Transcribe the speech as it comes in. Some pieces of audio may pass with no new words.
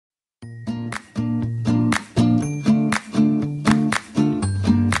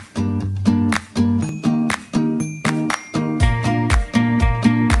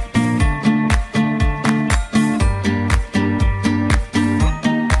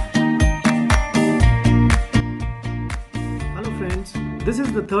This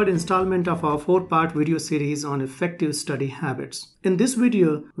is the third installment of our 4-part video series on effective study habits. In this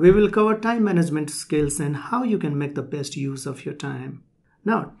video, we will cover time management skills and how you can make the best use of your time.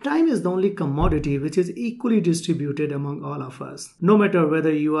 Now, time is the only commodity which is equally distributed among all of us. No matter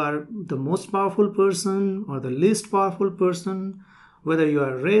whether you are the most powerful person or the least powerful person, whether you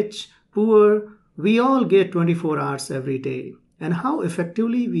are rich, poor, we all get 24 hours every day. And how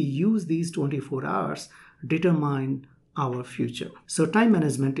effectively we use these 24 hours determine our future. So time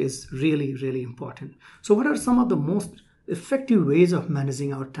management is really important. So what are some of the most effective ways of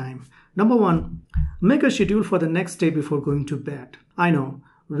managing our time? Number one, make a schedule for the next day before going to bed. I know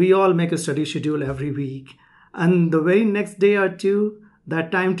we all make a study schedule every week, and the very next day or two,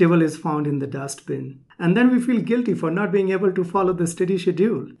 that timetable is found in the dustbin. And then we feel guilty for not being able to follow the study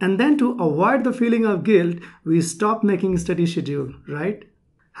schedule. And then to avoid the feeling of guilt, we stop making a study schedule, right?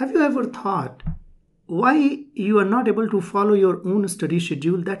 Have you ever thought why you are not able to follow your own study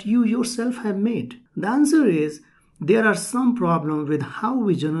schedule that you yourself have made? The answer is there are some problems with how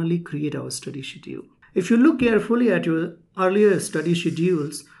we generally create our study schedule. If you look carefully at your earlier study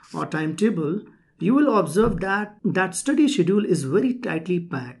schedules or timetable, you will observe that study schedule is very tightly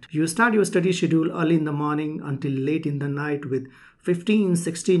packed. You start your study schedule early in the morning until late in the night with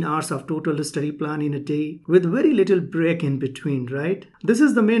 15-16 hours of total study plan in a day with very little break in between, right? This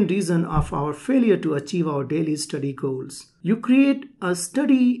is the main reason of our failure to achieve our daily study goals. You create a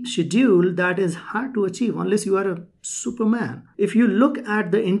study schedule that is hard to achieve unless you are a Superman. If you look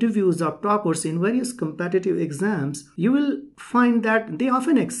at the interviews of toppers in various competitive exams, you will find that they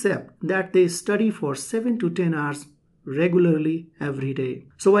often accept that they study for 7 to 10 hours regularly every day.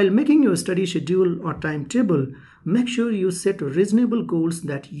 So while making your study schedule or timetable, make sure you set reasonable goals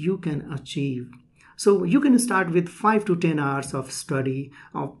that you can achieve. So you can start with 5 to 10 hours of study,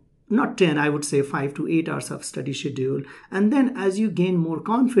 or not 10, I would say 5 to 8 hours of study schedule. And then as you gain more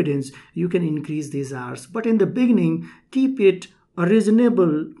confidence, you can increase these hours. But in the beginning, keep it a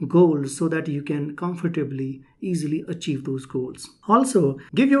reasonable goal so that you can comfortably, easily achieve those goals. Also,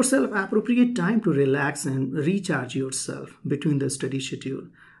 give yourself appropriate time to relax and recharge yourself between the study schedule.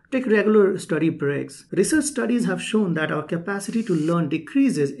 Take regular study breaks. Research studies have shown that our capacity to learn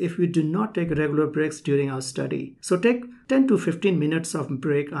decreases if we do not take regular breaks during our study. So take 10 to 15 minutes of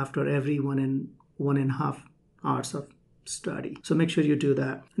break after every 1.5 hours of study. So make sure you do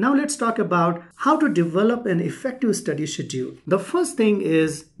that. Now let's talk about how to develop an effective study schedule. The first thing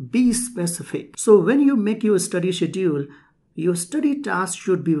is be specific. So when you make your study schedule, your study task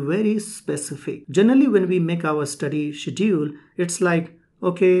should be very specific. Generally, when we make our study schedule, it's like,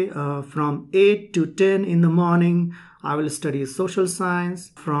 okay, from 8 to 10 in the morning, I will study social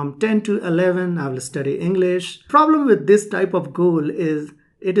science. From 10 to 11, I will study English. Problem with this type of goal is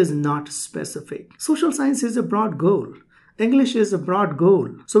it is not specific. Social science is a broad goal. English is a broad goal.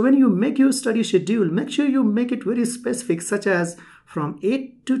 So when you make your study schedule, make sure you make it very specific, such as from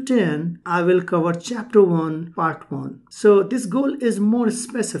 8 to 10, I will cover chapter 1, part 1. So this goal is more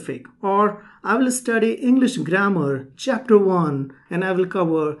specific. Or I will study English grammar, chapter 1, and I will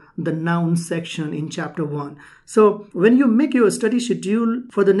cover the noun section in chapter 1. So when you make your study schedule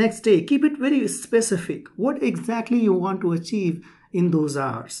for the next day, keep it very specific. What exactly you want to achieve in those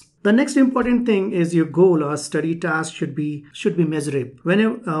hours. The next important thing is your goal or study task should be measurable.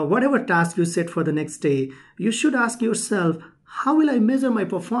 Whatever task you set for the next day, you should ask yourself, how will I measure my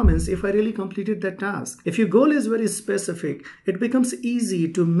performance if I really completed that task? If your goal is very specific, it becomes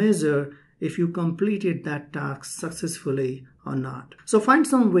easy to measure if you completed that task successfully or not. So find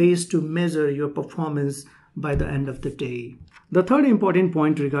some ways to measure your performance by the end of the day. The third important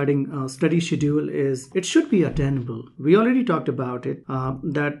point regarding study schedule is it should be attainable. We already talked about it,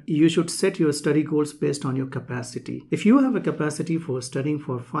 that you should set your study goals based on your capacity. If you have a capacity for studying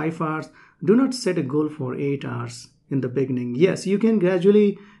for 5 hours, do not set a goal for 8 hours in the beginning. Yes, you can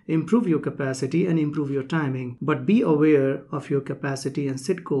gradually improve your capacity and improve your timing, but be aware of your capacity and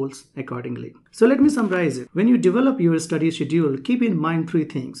set goals accordingly. So let me summarize it. When you develop your study schedule, keep in mind 3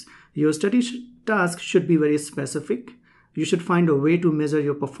 things. Your study task should be very specific. You should find a way to measure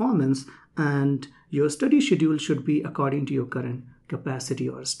your performance, and your study schedule should be according to your current capacity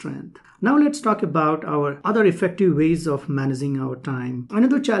or strength. Now let's talk about our other effective ways of managing our time.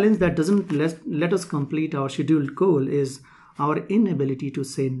 Another challenge that doesn't let us complete our scheduled goal is our inability to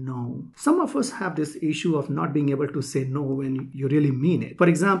say no. Some of us have this issue of not being able to say no when you really mean it. For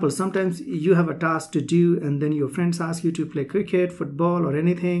example, sometimes you have a task to do and then your friends ask you to play cricket, football, or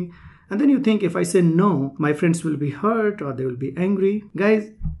anything. And then you think, if I say no, my friends will be hurt or they will be angry. Guys,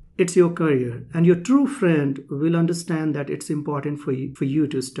 it's your career, and your true friend will understand that it's important for you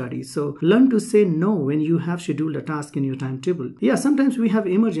to study. So learn to say no when you have scheduled a task in your timetable. Yeah, sometimes we have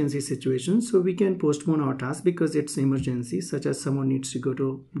emergency situations, so we can postpone our task because it's emergency, such as someone needs to go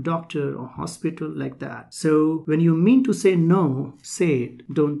to doctor or hospital, like that. So when you mean to say no, say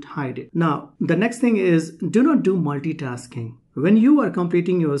it, don't hide it. Now, the next thing is, do not do multitasking. When you are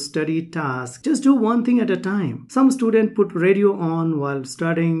completing your study task, just do one thing at a time. Some students put radio on while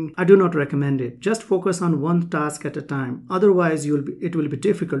studying. I do not recommend it. Just focus on one task at a time. Otherwise, it will be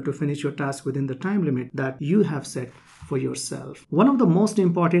difficult to finish your task within the time limit that you have set for yourself. One of the most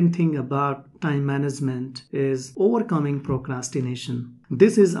important thing about time management is overcoming procrastination.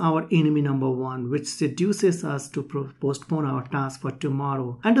 This is our enemy number one, which seduces us to postpone our task for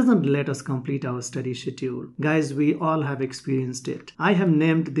tomorrow and doesn't let us complete our study schedule. Guys, we all have experienced it. I have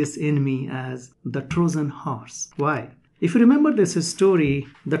named this enemy as the Trojan horse. Why? If you remember this story,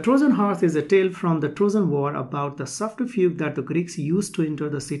 the Trojan horse is a tale from the Trojan War about the subterfuge that the Greeks used to enter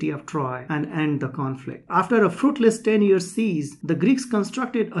the city of Troy and end the conflict. After a fruitless 10-year siege, the Greeks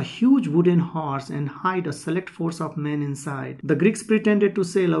constructed a huge wooden horse and hid a select force of men inside. The Greeks pretended to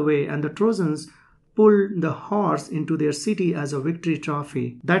sail away, and the Trojans pulled the horse into their city as a victory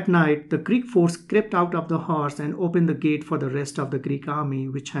trophy. That night, the Greek force crept out of the horse and opened the gate for the rest of the Greek army,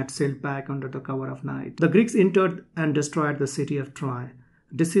 which had sailed back under the cover of night. The Greeks entered and destroyed the city of Troy,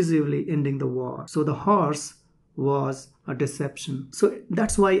 decisively ending the war. So the horse was a deception. So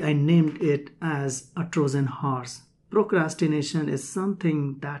that's why I named it as a Trojan horse. Procrastination is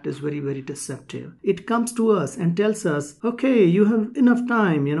something that is very, very deceptive. It comes to us and tells us, okay, you have enough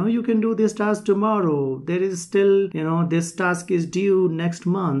time, you can do this task tomorrow. There is still, this task is due next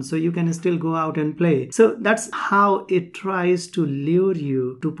month, so you can still go out and play. So that's how it tries to lure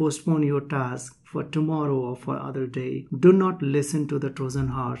you to postpone your task for tomorrow or for other day. Do not listen to the Trojan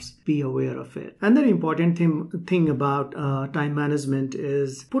horse. Be aware of it. Another important thing about time management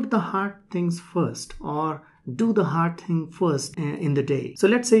is put the hard things first, or do the hard thing first in the day. So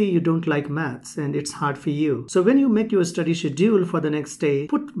let's say you don't like maths and it's hard for you. So when you make your study schedule for the next day,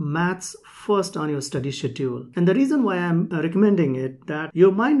 put maths first on your study schedule. And the reason why I'm recommending it, that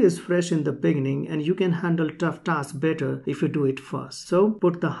your mind is fresh in the beginning and you can handle tough tasks better if you do it first. So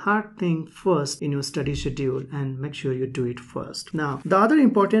put the hard thing first in your study schedule and make sure you do it first. Now, the other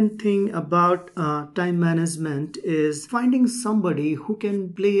important thing about time management is finding somebody who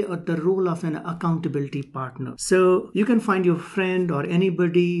can play the role of an accountability partner. So you can find your friend or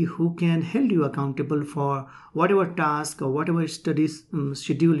anybody who can hold you accountable for whatever task or whatever studies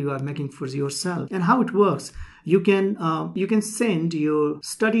schedule you are making for yourself. And how it works, you can send your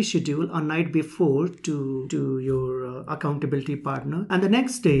study schedule a night before to your accountability partner, and the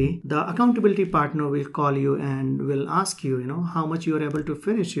next day the accountability partner will call you and will ask you, how much you are able to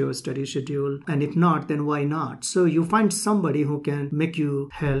finish your study schedule, and if not, then why not. So you find somebody who can make you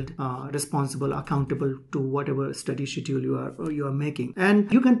held responsible, accountable to whatever study schedule you are making,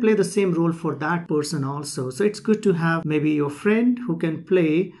 and you can play the same role for that person also. So it's good to have maybe your friend who can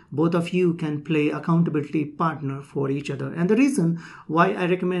play, both of you can play accountability partner for each other. And the reason why I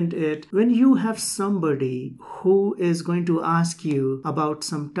recommend it, when you have somebody who is going to ask you about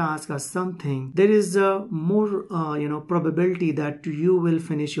some task or something, there is a more probability that you will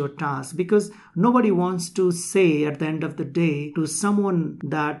finish your task, because nobody wants to say at the end of the day to someone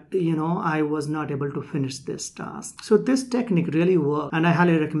that I was not able to finish this task. So this technique really works and I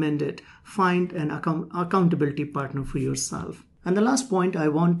highly recommend it. Find an accountability partner for yourself. And the last point I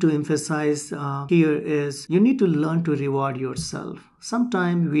want to emphasize here is you need to learn to reward yourself.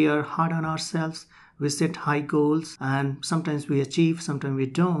 Sometimes we are hard on ourselves. We set high goals and sometimes we achieve, sometimes we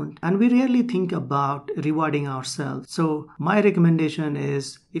don't. And we rarely think about rewarding ourselves. So my recommendation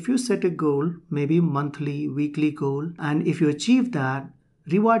is, if you set a goal, maybe monthly, weekly goal, and if you achieve that,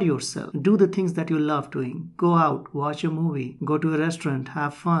 reward yourself. Do the things that you love doing. Go out, watch a movie, go to a restaurant,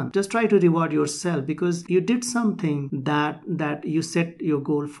 have fun. Just try to reward yourself because you did something that you set your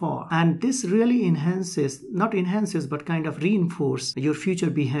goal for. And this really not enhances, but kind of reinforce your future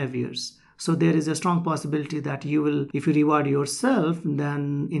behaviors. So there is a strong possibility that you will, if you reward yourself,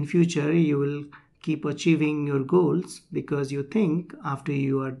 then in future you will keep achieving your goals, because you think after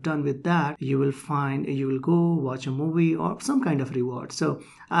you are done with that, you will go watch a movie or some kind of reward. So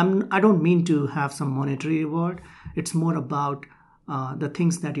I don't mean to have some monetary reward. It's more about the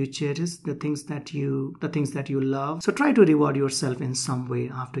things that you cherish, the things that you love. So try to reward yourself in some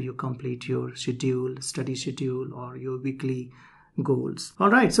way after you complete your study schedule or your weekly goals. All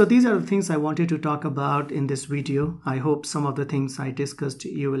right, so these are the things I wanted to talk about in this video. I hope some of the things I discussed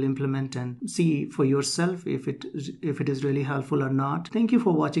you will implement and see for yourself if it is really helpful or not. Thank you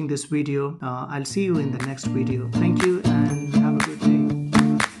for watching this video. I'll see you in the next video. Thank you, and